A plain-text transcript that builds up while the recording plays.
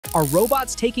Are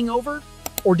robots taking over?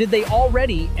 Or did they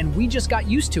already and we just got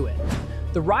used to it?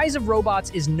 The rise of robots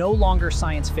is no longer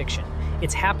science fiction.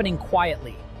 It's happening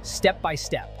quietly, step by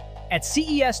step. At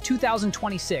CES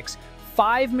 2026,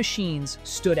 5 machines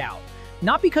stood out.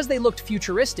 Not because they looked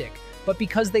futuristic, but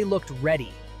because they looked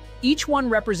ready. Each one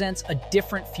represents a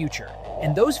different future,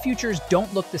 and those futures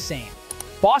don't look the same.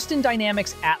 Boston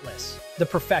Dynamics Atlas, the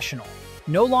professional.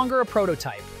 No longer a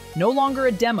prototype, no longer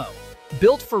a demo.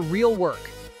 Built for real work,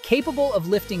 capable of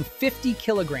lifting 50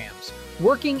 kilograms,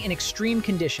 working in extreme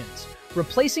conditions,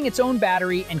 replacing its own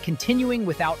battery and continuing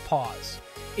without pause.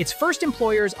 Its first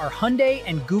employers are Hyundai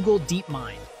and Google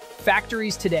DeepMind.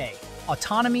 Factories today,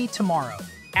 autonomy tomorrow.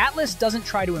 Atlas doesn't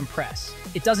try to impress.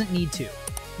 It doesn't need to.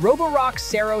 Roborock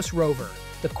Saros Rover,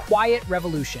 the quiet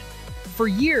revolution. For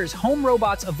years, home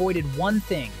robots avoided one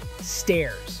thing: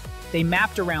 stairs. They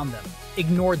mapped around them,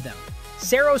 ignored them.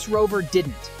 Saros Rover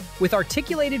didn't. With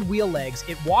articulated wheel legs,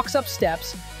 it walks up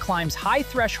steps, climbs high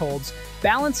thresholds,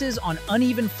 balances on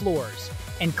uneven floors,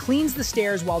 and cleans the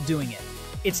stairs while doing it.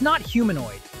 It's not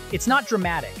humanoid, it's not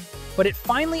dramatic, but it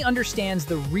finally understands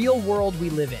the real world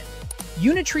we live in.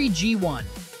 Unitree G1,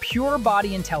 pure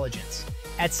body intelligence.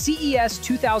 At CES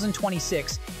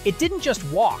 2026, it didn't just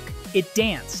walk, it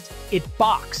danced, it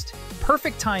boxed.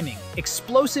 Perfect timing,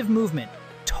 explosive movement,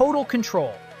 total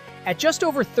control. At just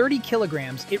over 30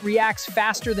 kilograms, it reacts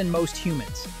faster than most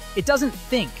humans. It doesn't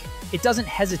think, it doesn't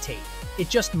hesitate, it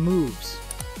just moves.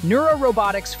 NEURA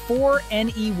Robotics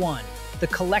 4NE1, the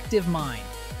collective mind.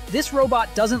 This robot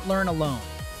doesn't learn alone.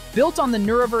 Built on the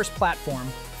Neuraverse platform,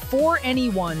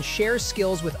 4NE1 shares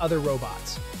skills with other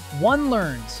robots. One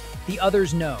learns, the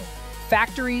others know.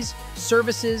 Factories,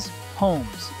 services,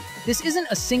 homes. This isn't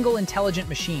a single intelligent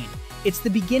machine. It's the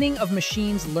beginning of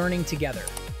machines learning together.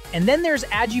 And then there's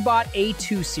AgiBot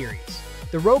A2 Series,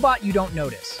 the robot you don't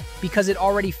notice, because it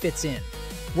already fits in.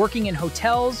 Working in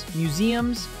hotels,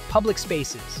 museums, public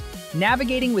spaces.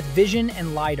 Navigating with vision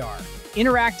and LiDAR.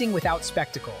 Interacting without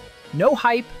spectacle. No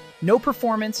hype, no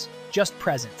performance, just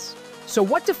presence. So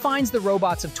what defines the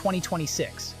robots of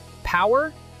 2026?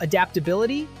 Power,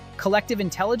 adaptability, collective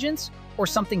intelligence, or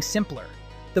something simpler?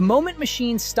 The moment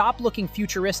machines stop looking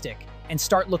futuristic and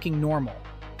start looking normal.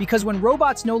 Because when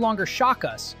robots no longer shock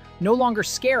us, no longer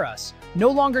scare us, no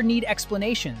longer need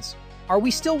explanations, are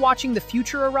we still watching the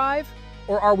future arrive,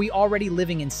 or are we already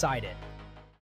living inside it?